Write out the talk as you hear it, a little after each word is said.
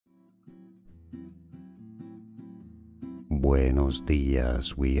Buenos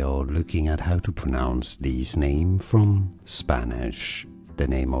dias. We are looking at how to pronounce this name from Spanish. The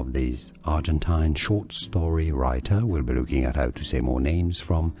name of this Argentine short story writer. We'll be looking at how to say more names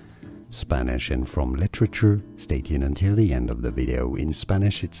from Spanish and from literature. Stay tuned until the end of the video. In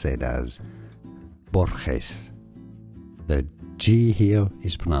Spanish it's said as Borges. The G here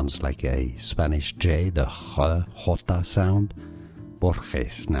is pronounced like a Spanish J, the J sound.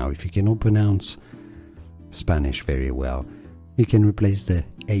 Borges. Now if you cannot pronounce Spanish very well, you can replace the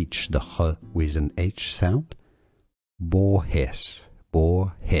H, the H, with an H sound. Borges,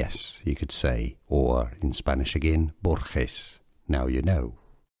 Borges, you could say, or in Spanish again, Borges. Now you know.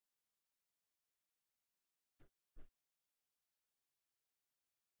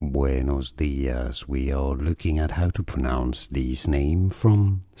 Buenos dias. We are looking at how to pronounce this name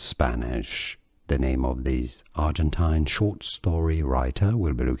from Spanish. The name of this Argentine short story writer.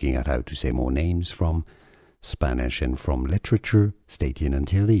 We'll be looking at how to say more names from Spanish and from literature. Stay tuned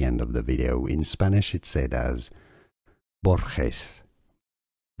until the end of the video. In Spanish it's said as Borges.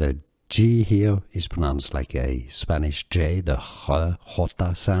 The G here is pronounced like a Spanish J, the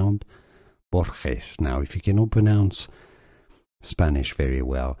J sound. Borges. Now if you cannot pronounce Spanish very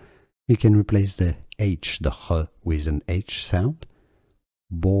well, you can replace the H, the H, with an H sound.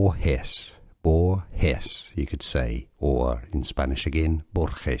 Borges, Borges, you could say, or in Spanish again,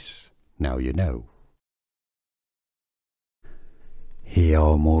 Borges. Now you know. Here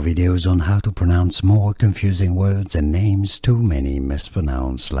are more videos on how to pronounce more confusing words and names too many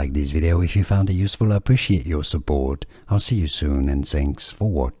mispronounced. Like this video if you found it useful. I appreciate your support. I'll see you soon and thanks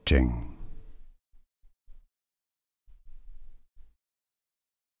for watching.